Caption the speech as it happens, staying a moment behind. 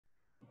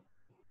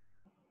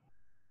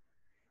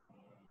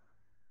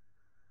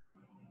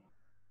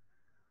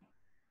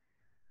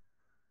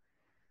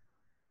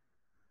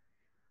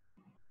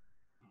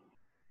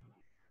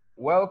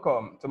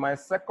Welcome to my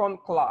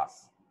second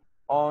class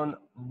on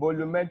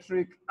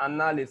volumetric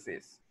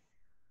analysis.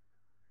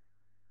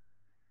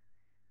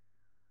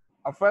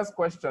 Our first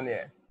question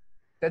here,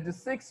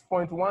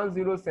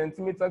 36.10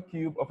 centimeter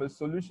cube of a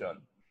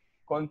solution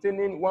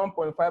containing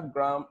 1.5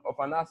 gram of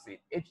an acid,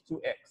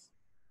 H2X,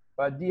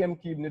 per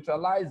dm cube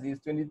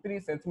neutralizes 23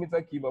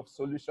 centimeter cube of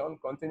solution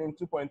containing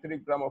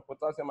 2.3 gram of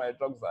potassium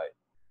hydroxide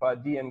per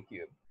dm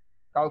cube.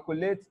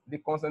 Calculate the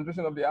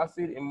concentration of the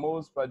acid in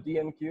moles per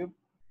dm cube,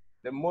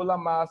 the molar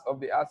mass of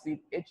the acid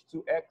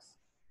H2X,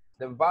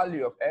 the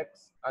value of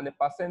X, and the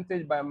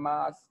percentage by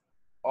mass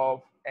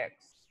of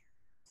X.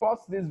 Pause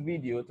this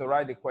video to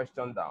write the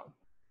question down.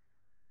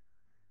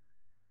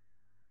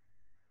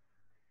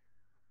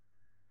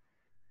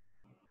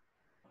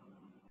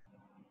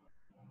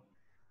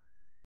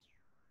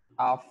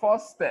 Our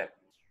first step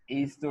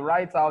is to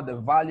write out the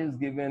values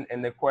given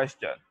in the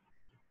question.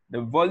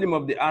 The volume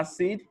of the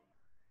acid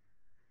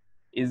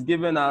is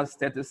given as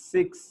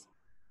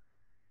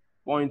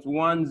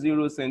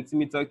 36.10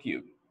 centimeter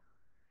cube.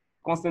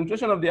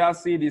 Concentration of the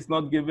acid is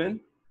not given.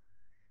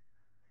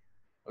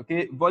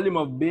 Okay, volume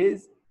of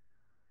base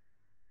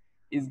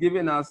is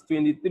given as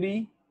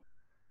 23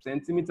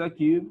 centimeter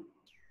cube.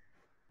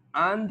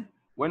 And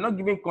we're not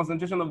given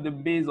concentration of the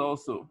base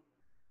also,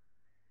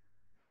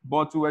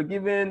 but we're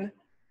given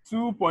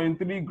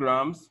 2.3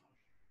 grams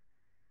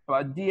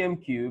per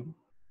dm cube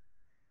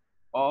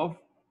of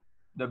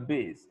the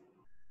base.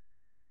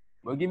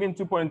 We're given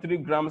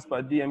 2.3 grams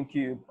per dm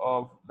cube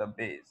of the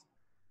base.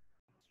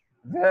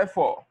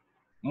 Therefore,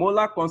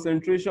 molar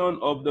concentration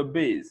of the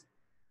base,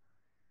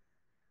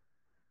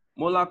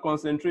 molar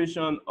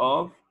concentration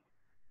of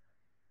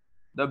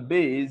the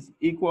base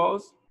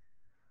equals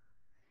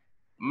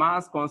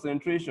mass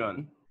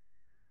concentration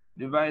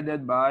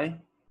divided by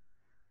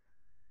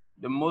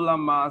the molar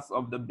mass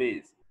of the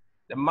base.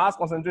 The mass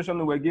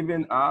concentration we're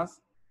given as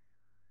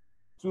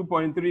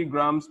 2.3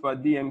 grams per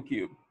dm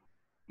cube.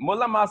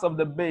 Molar mass of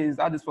the base,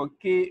 that is for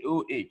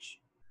KOH.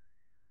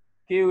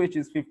 KOH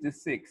is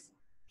 56.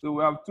 So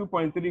we have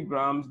 2.3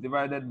 grams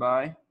divided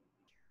by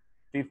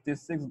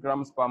 56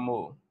 grams per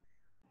mole.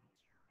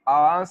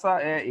 Our answer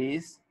here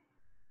is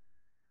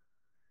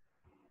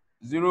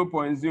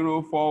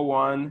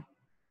 0.041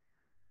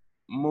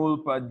 mole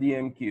per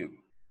dm cube.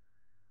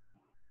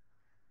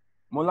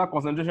 Molar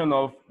concentration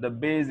of the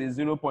base is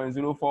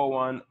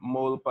 0.041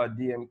 mole per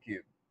dm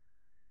cube.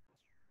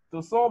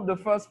 To solve the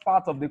first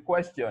part of the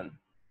question,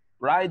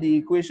 write the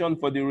equation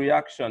for the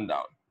reaction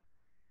down.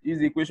 Use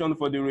the equation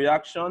for the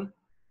reaction,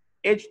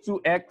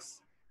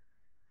 H2X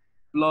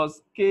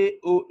plus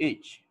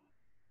KOH.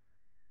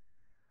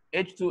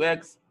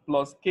 H2X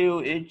plus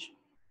KOH,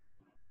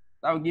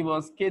 that will give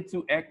us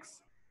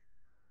K2X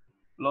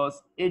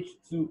plus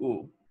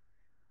H2O.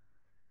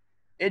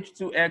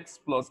 H2X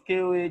plus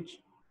KOH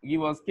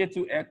give us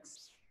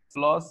K2X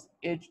plus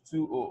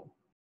H2O.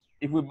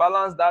 If we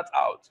balance that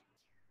out,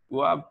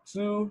 we'll have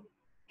 2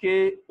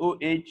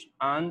 KOH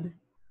and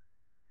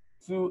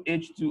 2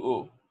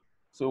 H2O.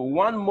 So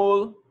 1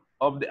 mole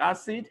of the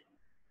acid,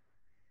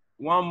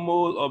 1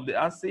 mole of the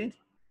acid,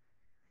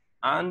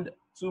 and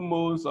 2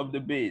 moles of the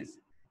base.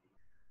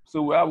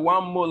 So we have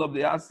 1 mole of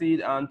the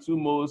acid and 2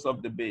 moles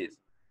of the base.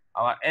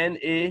 Our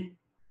Na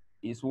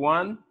is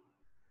 1,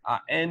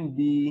 our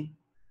Nb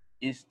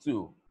is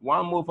 2.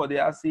 1 mole for the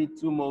acid,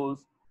 2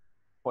 moles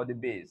for the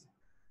base.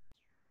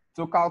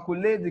 To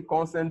calculate the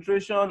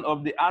concentration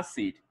of the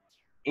acid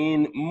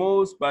in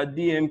moles per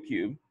dm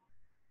cube,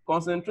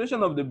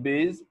 concentration of the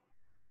base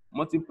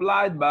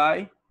multiplied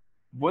by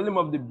volume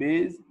of the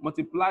base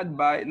multiplied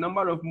by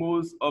number of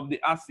moles of the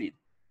acid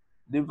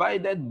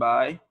divided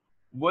by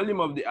volume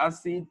of the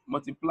acid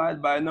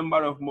multiplied by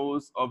number of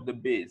moles of the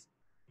base.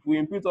 If we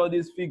input all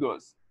these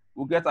figures,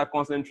 we'll get a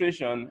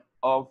concentration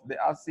of the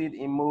acid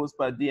in moles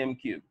per dm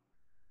cube.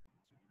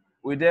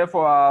 We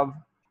therefore have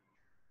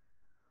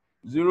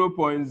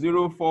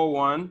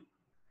 0.041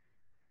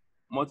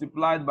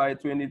 multiplied by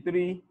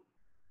 23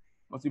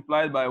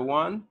 multiplied by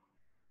 1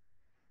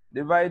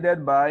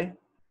 divided by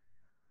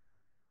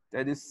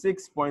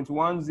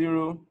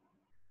 36.10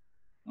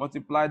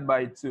 multiplied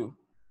by 2.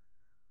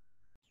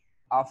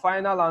 Our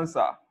final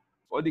answer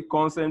for the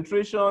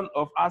concentration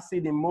of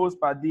acid in moles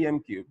per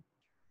dm cube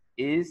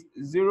is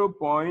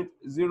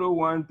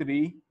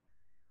 0.013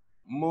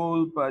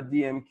 mole per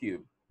dm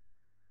cube.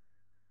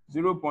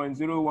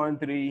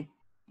 0.013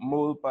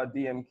 mole per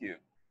dm cube.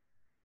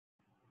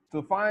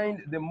 To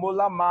find the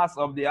molar mass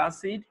of the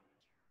acid,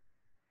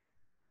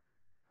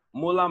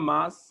 molar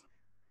mass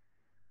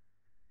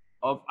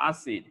of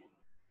acid,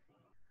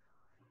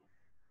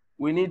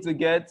 we need to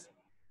get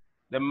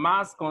the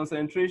mass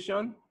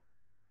concentration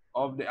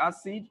of the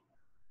acid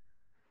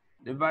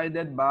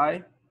divided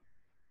by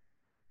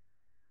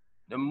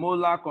the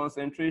molar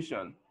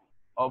concentration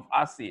of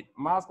acid.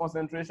 Mass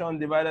concentration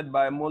divided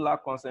by molar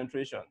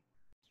concentration.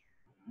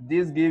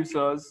 This gives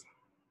us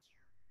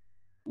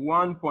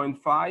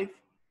 1.5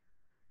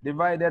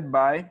 divided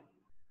by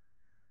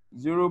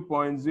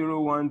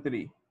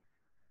 0.013.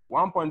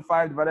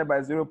 1.5 divided by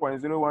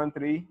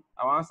 0.013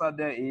 Our answer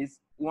there is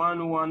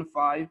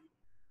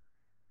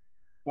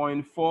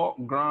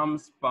 115.4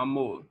 grams per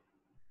mole.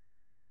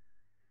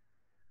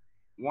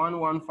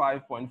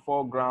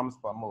 115.4 grams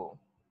per mole.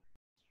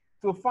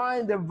 To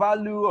find the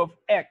value of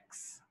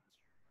X,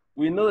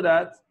 we know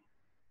that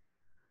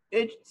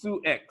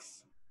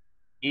H2X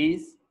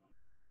is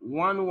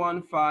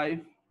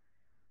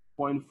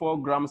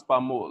 115.4 grams per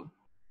mole.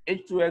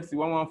 H2X is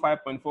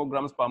 115.4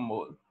 grams per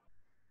mole.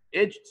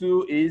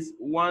 H2 is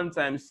 1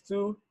 times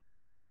 2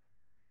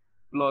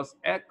 plus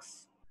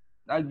X.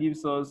 That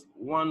gives us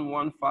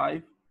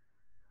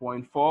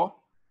 115.4.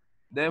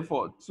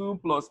 Therefore, 2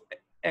 plus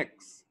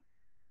X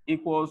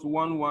equals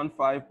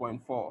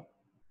 115.4.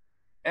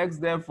 X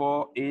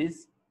therefore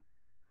is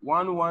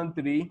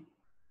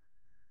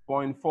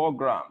 113.4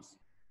 grams.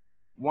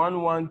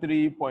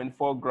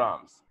 113.4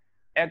 grams.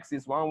 X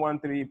is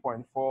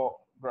 113.4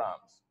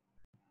 grams.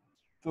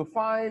 To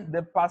find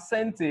the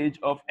percentage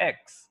of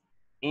X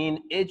in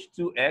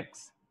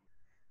H2X,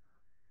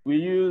 we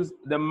use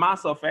the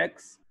mass of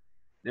X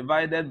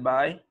divided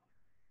by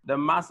the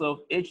mass of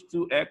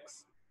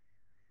H2X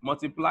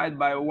multiplied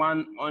by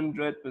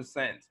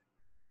 100%.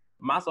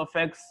 Mass of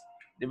X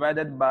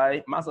divided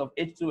by mass of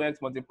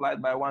H2X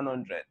multiplied by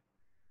 100.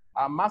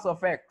 Our mass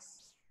of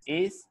X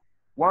is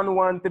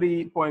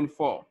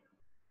 113.4.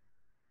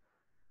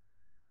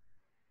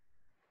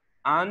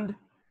 And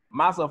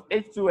mass of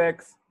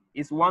H2X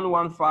is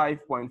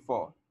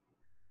 115.4.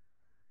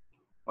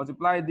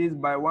 Multiply this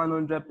by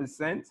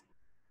 100%.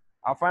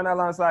 Our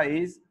final answer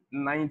is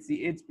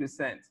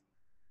 98%.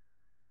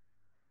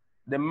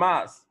 The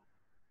mass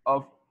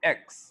of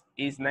X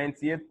is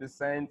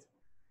 98%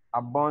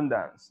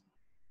 abundance.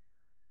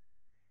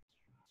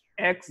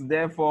 X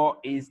therefore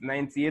is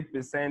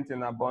 98%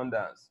 in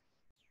abundance.